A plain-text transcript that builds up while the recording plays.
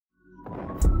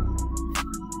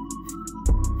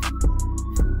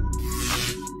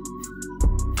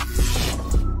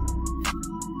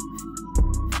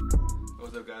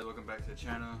back to the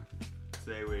channel.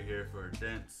 Today we're here for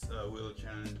Dent's wheel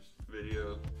challenge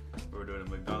video. We're doing a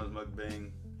McDonald's mukbang,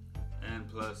 and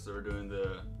plus we're doing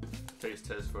the taste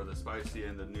test for the spicy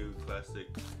and the new classic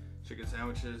chicken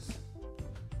sandwiches.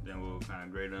 Then we'll kind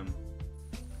of grade them.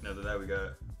 After that we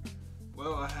got,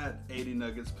 well, I had 80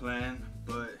 nuggets planned,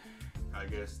 but I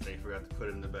guess they forgot to put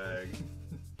it in the bag.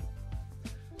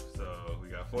 So we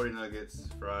got 40 nuggets,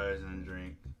 fries, and a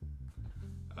drink.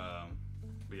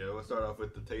 But yeah, we'll start off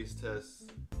with the taste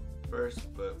test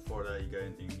first, but before that, you got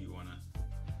anything you want to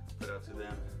put out to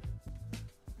them?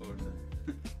 What was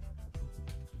it?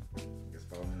 Just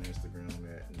follow me on Instagram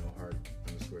at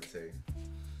noheart_tay.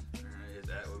 Alright, his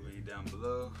 @ will be down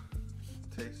below.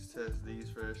 Taste test these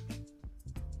first.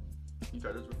 You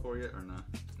tried this before yet or not?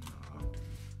 No,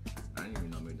 I didn't even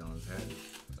know McDonald's had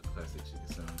a classic chicken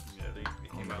sandwich. Yeah, I think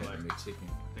it came out like McChicken.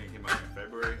 I think it came out in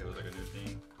February. It was like a new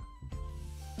thing.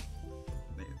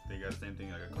 They got the same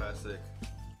thing, like a classic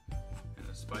and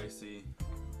a spicy.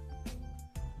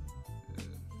 I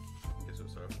guess we'll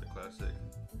start with the classic.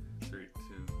 3,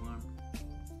 2, 1.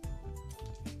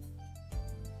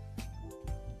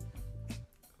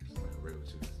 It's like a regular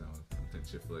chicken sandwich. I think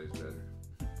Chick-fil-A is better.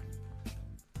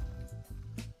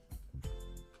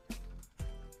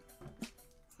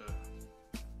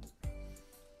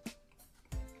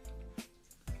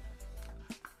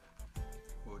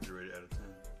 What would you rate it out of 10?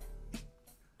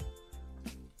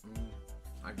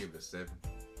 I give it a 7.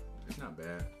 It's not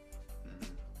bad.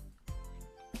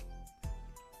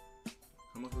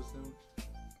 How much was the sandwich?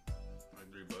 Like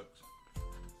 $3.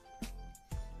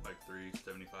 Like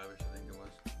 $3.75ish, I think it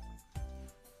was.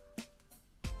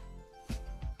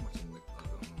 How much is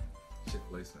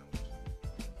Chick-fil-A sandwich?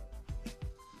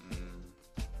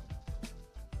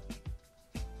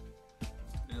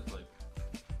 It's like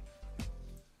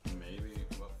maybe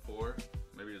about 4,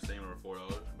 maybe the same or $4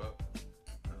 about.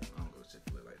 I don't go to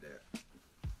Chick-fil-A like that,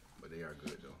 but they are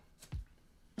good though.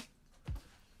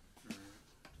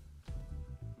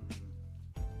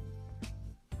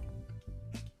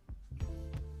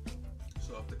 So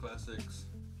off the classics,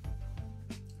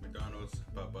 McDonald's,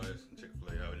 Popeyes, and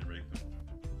Chick-fil-A, how would you rate them?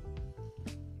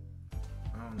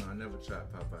 I don't know. I never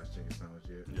tried Popeye's chicken sandwich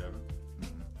yet. You haven't?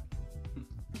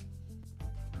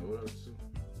 And what else too?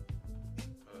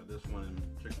 This one and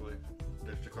Chick-fil-A.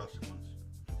 There's the classic ones.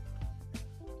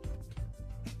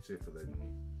 Chick-fil-A.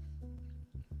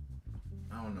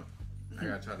 I don't know. I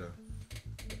gotta try the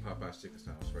Popeye's chicken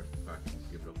sandwich first before I can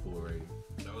give it a full rating.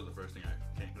 That was the first thing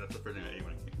that's the first thing I ate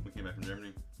when we came back from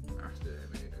Germany. I still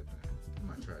haven't ate that thing. I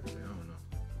might try it today. I don't know.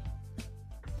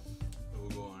 But we'll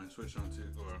go on and switch on to,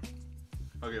 or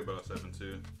I'll give about a 7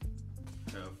 too.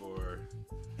 For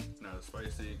now the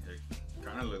spicy, it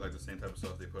kind of looked like the same type of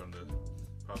sauce they put on the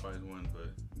Popeyes one,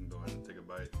 but you can go ahead and take a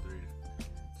bite. 3,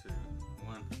 2,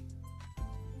 1.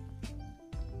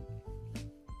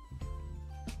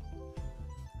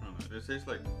 I don't know. It tastes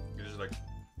like it's just like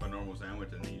a normal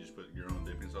sandwich, and then you just put your own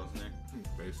dipping sauce in there,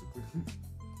 Basically.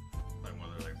 like one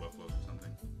of their like buffaloes or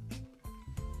something.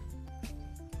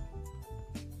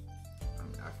 I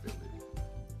mean, I feel it.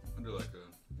 I do like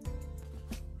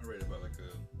I rate about like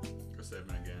a 7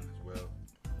 again as well.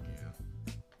 Yeah.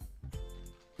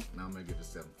 Now I'm gonna give it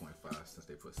 7.5 since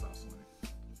they put sauce on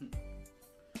it.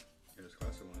 Yeah, this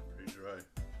classic one is pretty dry.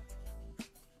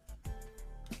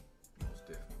 Most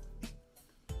definitely.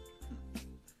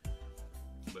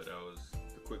 But that was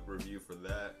a quick review for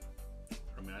that.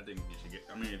 I mean, I think you should get.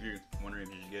 I mean, if you're wondering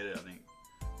if you should get it, I think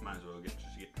might as well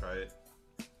try it.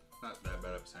 Not that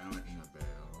bad of a sandwich. Not bad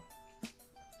at all.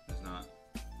 It's not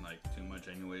like too much,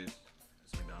 anyways.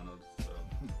 It's McDonald's, so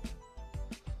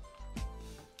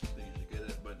I think you should get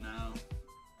it. But now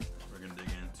we're gonna dig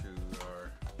into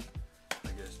our,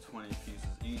 I guess, 20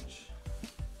 pieces each,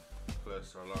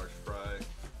 plus our large fry.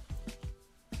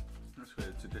 That's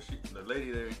good too. The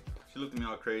lady there, she looked at me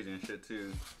all crazy and shit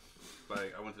too.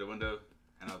 Like, I went to the window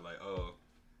and I was like, oh,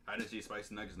 I didn't see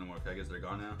spicy nuggets no more. Cause I guess they're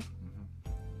gone now.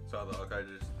 So I was like, okay, I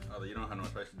was like, you don't have no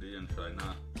spicy, do you? And she's like,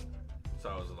 nah. So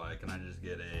I was like, can I just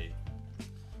get a?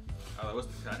 I was like, what's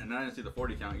the count? And I didn't see the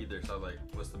 40 count either. So I was like,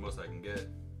 what's the most I can get?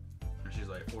 And she's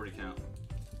like, 40 count.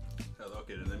 So I was like,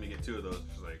 okay, then let me get 2 of those.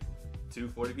 She's like, 2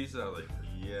 40 pieces? I was like,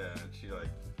 yeah. And she's like,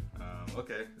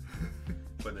 okay.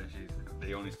 But then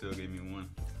they only still gave me 1.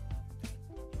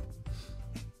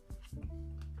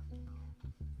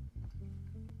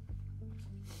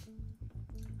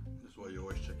 That's why you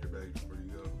always check your bag before you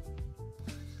go.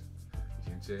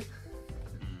 You can check.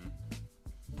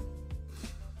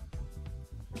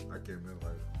 I came in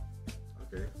like,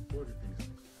 okay, 40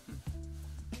 pieces.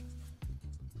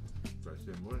 So I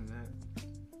said more than that.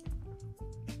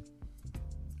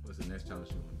 What's the next challenge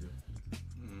you want to do?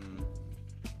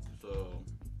 So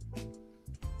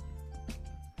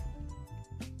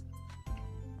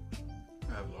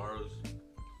I have Laura's.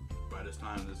 By this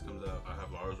time this comes out, I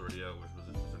have Laura's already out, which was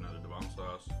just another bomb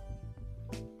sauce.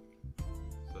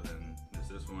 So then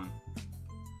this one,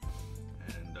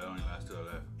 and the only last two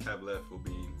I have left will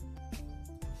be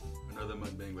another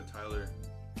mukbang with Tyler,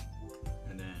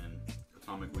 and then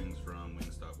atomic wings from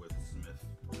Wingstop with Smith.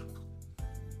 And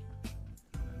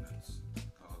then that's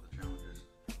all the challenges.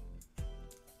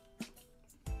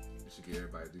 You should get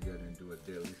everybody together and do a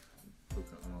daily. Who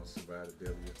can survive the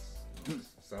daily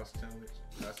sauce challenge?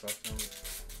 Hot sauce challenge.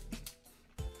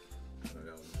 I know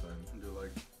that was funny. Do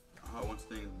like how once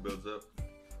things builds up,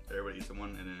 everybody eats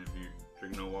one, and then if you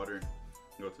drink no water,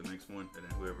 go to the next one, and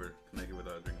then whoever can make it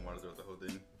without drinking water throughout the whole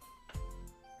thing.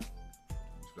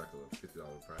 It's like a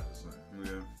 $50 prize or something.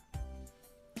 Yeah.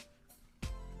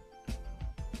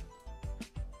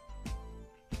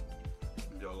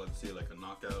 Y'all like to see like a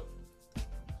knockout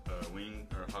wing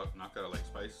or a hot knockout like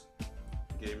spice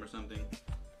game or something,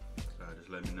 just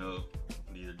let me know,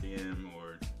 either DM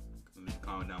or leave a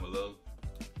comment down below.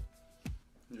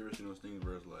 You ever seen those things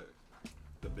where it's like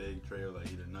the big tray of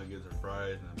like either nuggets or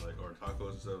fries and like or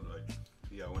tacos and stuff, like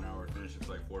you got 1 hour to finish it with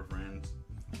like 4 friends?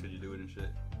 Could you do it and shit?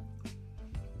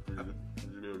 Would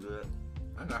you be able to do that?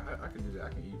 I know I can do that. I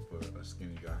can eat for a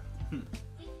skinny guy.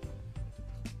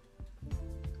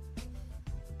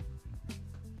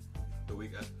 The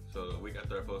week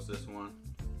after I post this one,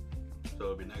 so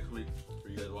it'll be next week for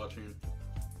you guys watching.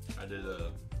 I did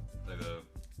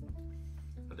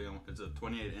it's a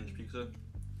 28-inch pizza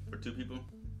for 2 people.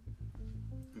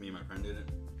 Me and my friend did it,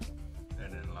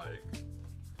 and then like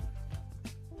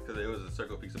because it was a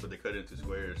circle pizza, but they cut it into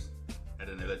squares, and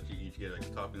then they let you each get like a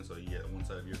topping, so you get one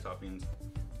side of your toppings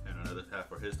and another half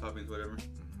for his toppings, whatever.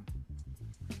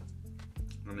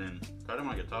 And then I didn't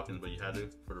want to get toppings, but you had to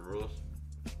for the rules.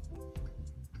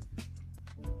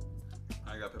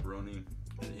 I got pepperoni,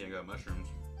 and he got mushrooms,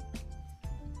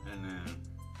 and then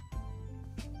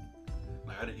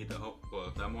like I didn't eat the whole.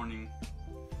 Well, that morning,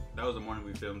 that was the morning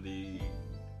we filmed the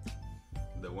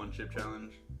one chip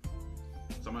challenge.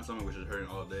 So my stomach was just hurting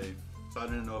all day, so I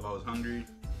didn't know if I was hungry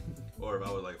or if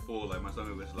I was like full. Like my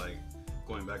stomach was like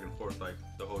going back and forth like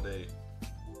the whole day.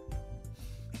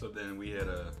 So then we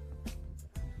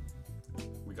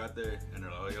got there, and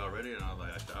they're like, "Oh, y'all ready?" And I was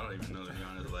like, "I don't even know, to be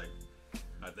honest. Like,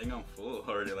 I think I'm full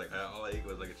already. Like, all I ate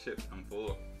was like a chip. I'm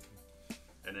full."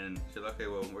 And then she's like, "Okay,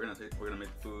 well, we're gonna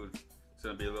make the food. It's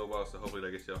gonna be a little while, so hopefully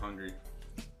that gets y'all hungry."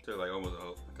 Took like almost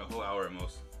a whole hour at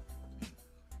most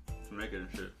to make it and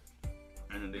shit.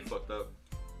 And then they fucked up.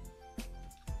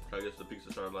 So I guess the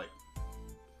pizza started like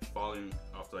falling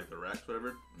off like the racks,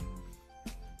 whatever,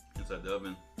 inside the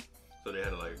oven. So they had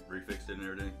to like refix it and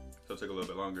everything. So it took a little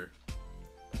bit longer.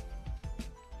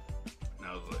 And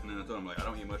I was like, and then I told him like, I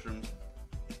don't eat mushrooms,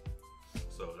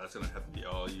 so that's gonna have to be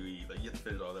all you eat. Like you have to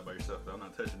finish all that by yourself. So I'm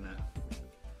not touching that.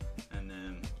 And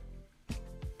then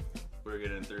we were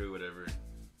getting through whatever.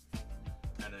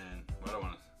 And then well, I don't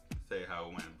want to say how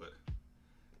it went, but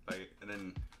like, and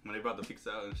then when they brought the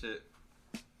pizza out and shit,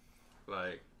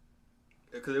 like,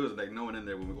 because it was like no one in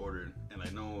there when we ordered, and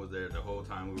like no one was there the whole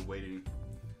time we were waiting.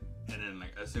 And then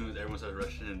like as soon as everyone started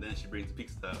rushing, and then she brings the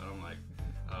pizza out, and I'm like.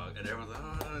 And everyone's like,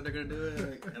 "Oh, they're gonna do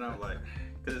it," and I'm like,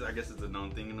 because I guess it's a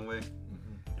known thing in a way.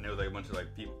 And there was like a bunch of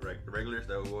like people, like regulars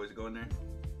that would always go in there.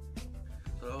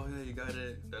 So, "Oh yeah, you got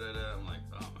it." Da da da. I'm like,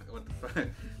 "Oh my god, what the fuck?"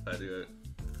 I do it.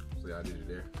 So y'all did it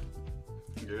there.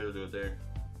 You're able to do it there.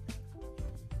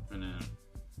 And then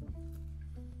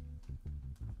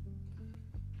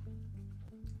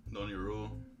the only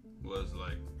rule was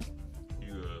like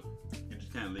you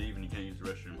just can't leave and you can't use the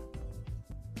restroom.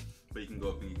 But you can go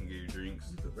up and you can get your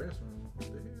drinks. The restroom?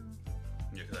 What the hell?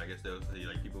 Yeah, because I guess they'll say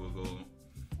like people will go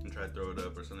and try to throw it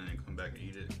up or something and come back and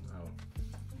eat it. Oh.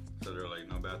 So there are like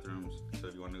no bathrooms. So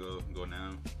if you want to go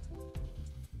now.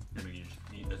 I mean,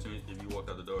 as soon as if you walk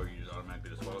out the door, you just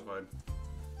automatically disqualified.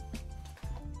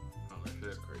 Oh, that shit.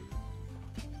 That's crazy.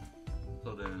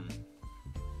 So then,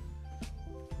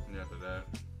 and after that,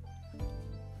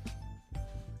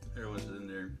 everyone's in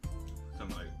there. Some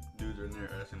like dudes are in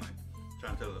there asking like.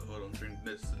 Trying to tell them, "Oh, don't drink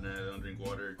this and that, don't drink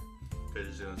water, because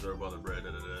it's gonna absorb all the bread, da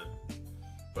da da."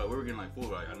 But we were getting like full,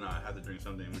 like, "No, I have to drink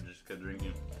something." We just kept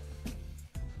drinking.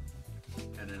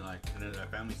 And then our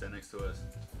family sat next to us,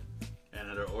 and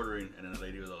then they're ordering, and then the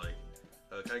lady was like,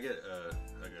 "Can I get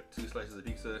like 2 slices of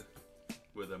pizza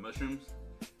with mushrooms?"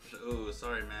 She said, "Oh,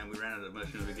 sorry, man, we ran out of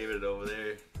mushrooms. We gave it over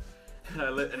there." And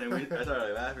I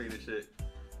started like laughing and shit.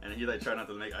 And he like tried not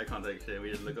to make eye contact and shit. And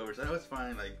we just look over and said, "Oh, it's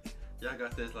fine. Like, y'all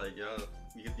got this, like, yo,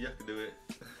 you have to do it.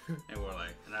 And we're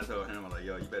like, and I told him, I'm like,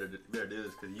 yo, you better do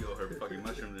this because you owe her fucking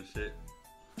mushrooms and shit.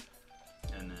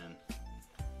 And then,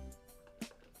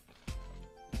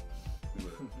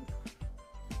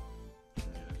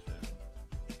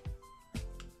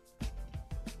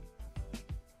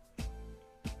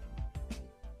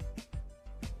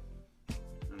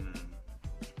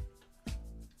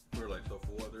 we were like so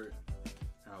full after it.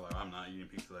 And I was like, I'm not eating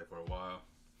pizza like for a while.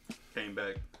 Came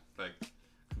back, like,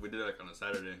 we did it like on a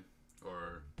Saturday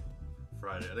or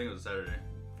Friday. I think it was a Saturday.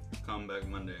 Come back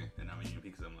Monday and I'm eating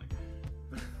pizza. I'm like,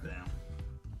 damn.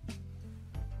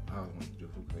 I always wanted to do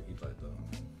who could eat like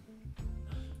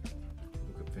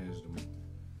who could finish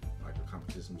like a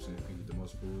competition between who could eat the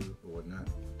most food or whatnot.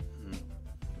 With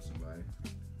somebody.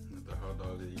 With the hot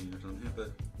dog they eat or something like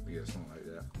that. Yeah, something like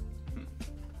that.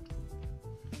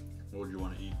 What would you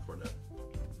want to eat for that?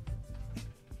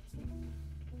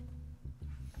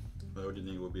 What do you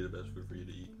think would be the best food for you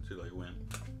to eat to like win?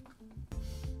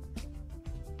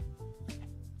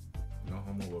 No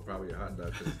homo, but probably a hot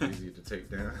dog because it's easier to take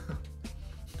down.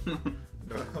 No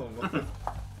homo. I'm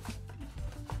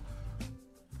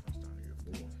starting to get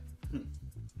full. Send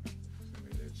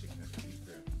me that chicken and beef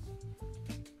there.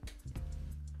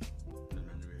 The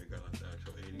menu here got like the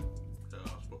actual 80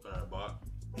 that I bought.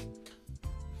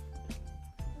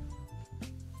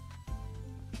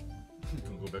 You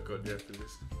gonna go back up there after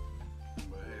this?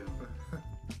 But hell.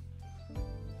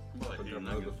 About like Put 80 them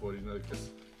nuggets. other 40 nuggets.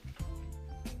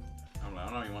 I'm like, I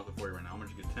don't even want the 40 right now. I'm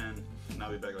gonna get 10. And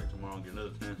I'll be back like tomorrow and get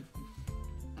another 10.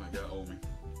 My God, owe me.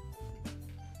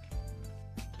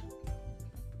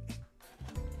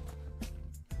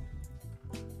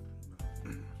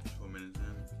 4 minutes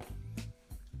in.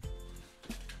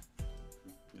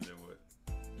 You did what?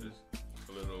 Just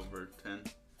a little over 10.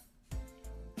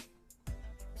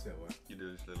 Say what? You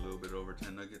did just a little bit over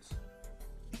 10 nuggets.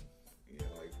 Yeah,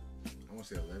 like, I want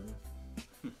to say 11.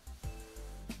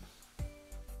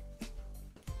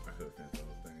 I could have finished the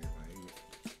whole thing if I ate.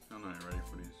 I'm not even ready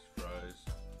for these fries.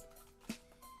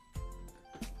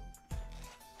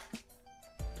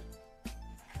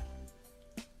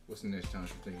 What's the next challenge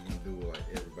you think you're gonna do with like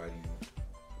everybody in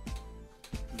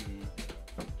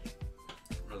it?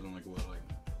 Rather than like what, like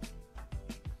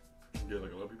get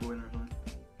like a lot of people in or something?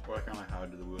 Or like kind of like how I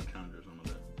did the wheel challenge or something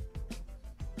like that.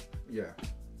 Yeah.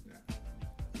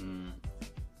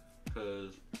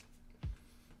 Because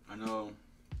I know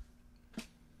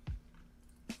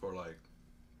for like,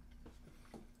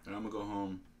 and I'm gonna go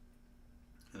home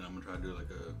and I'm gonna try to do like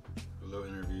a little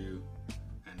interview,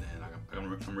 and then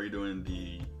I'm redoing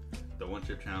the one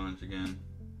chip challenge again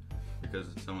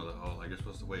because some of the like you're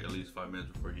supposed to wait at least 5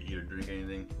 minutes before you eat or drink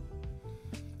anything.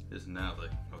 It's now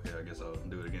like, okay, I guess I'll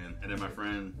do it again. And then my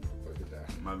friend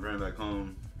back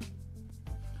home,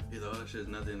 he's like, oh, that shit's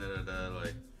nothing,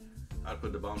 like I'd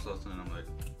put the bomb sauce in and I'm like,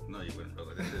 no you wouldn't, bro,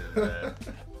 like that shit is bad.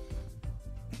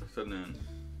 So then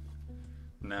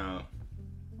now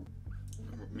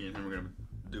me and him are gonna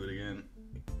do it again,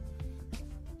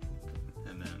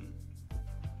 and then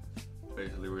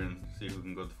basically we're gonna see who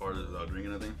can go the farthest without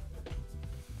drinking anything,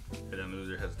 and then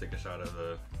loser has to take a shot of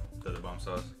the bomb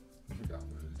sauce. You got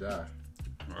to die.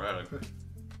 Alright,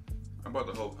 I bought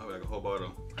a whole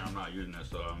bottle, and I'm not using it,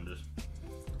 so I'm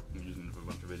using it for a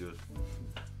bunch of videos.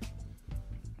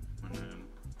 And then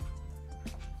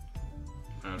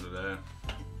after that,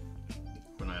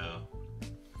 when I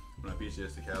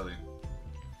PCS to Cali,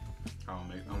 I'm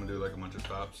gonna do like a bunch of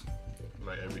stops,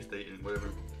 like every state and whatever,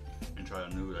 and try a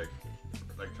new like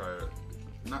try a,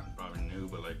 not probably new,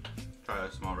 but like try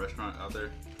a small restaurant out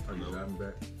there. Are you driving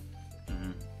back?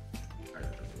 Mm-hmm. I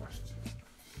gotta go watch it.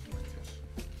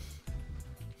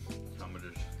 So I'm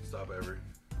gonna just stop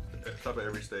at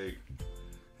every state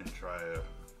and try a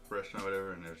restaurant or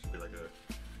whatever, and there should be like a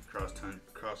cross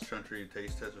country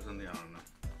taste test or something. I don't know.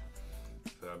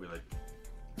 So I'll be like,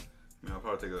 I'll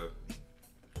probably take a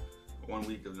 1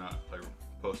 week of not like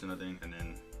posting nothing, and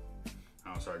then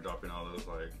I'll start dropping all those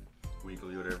like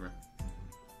weekly or whatever.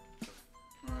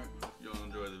 Alright, y'all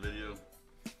enjoy the video.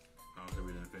 Obviously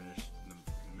we didn't finish the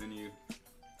menu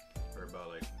for about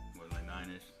like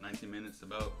 19 minutes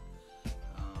about.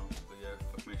 But yeah,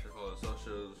 make sure to follow the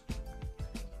socials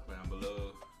down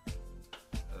below.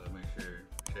 Make sure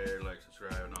share, like,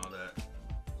 subscribe, and all that.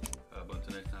 But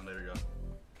until next time, later, y'all.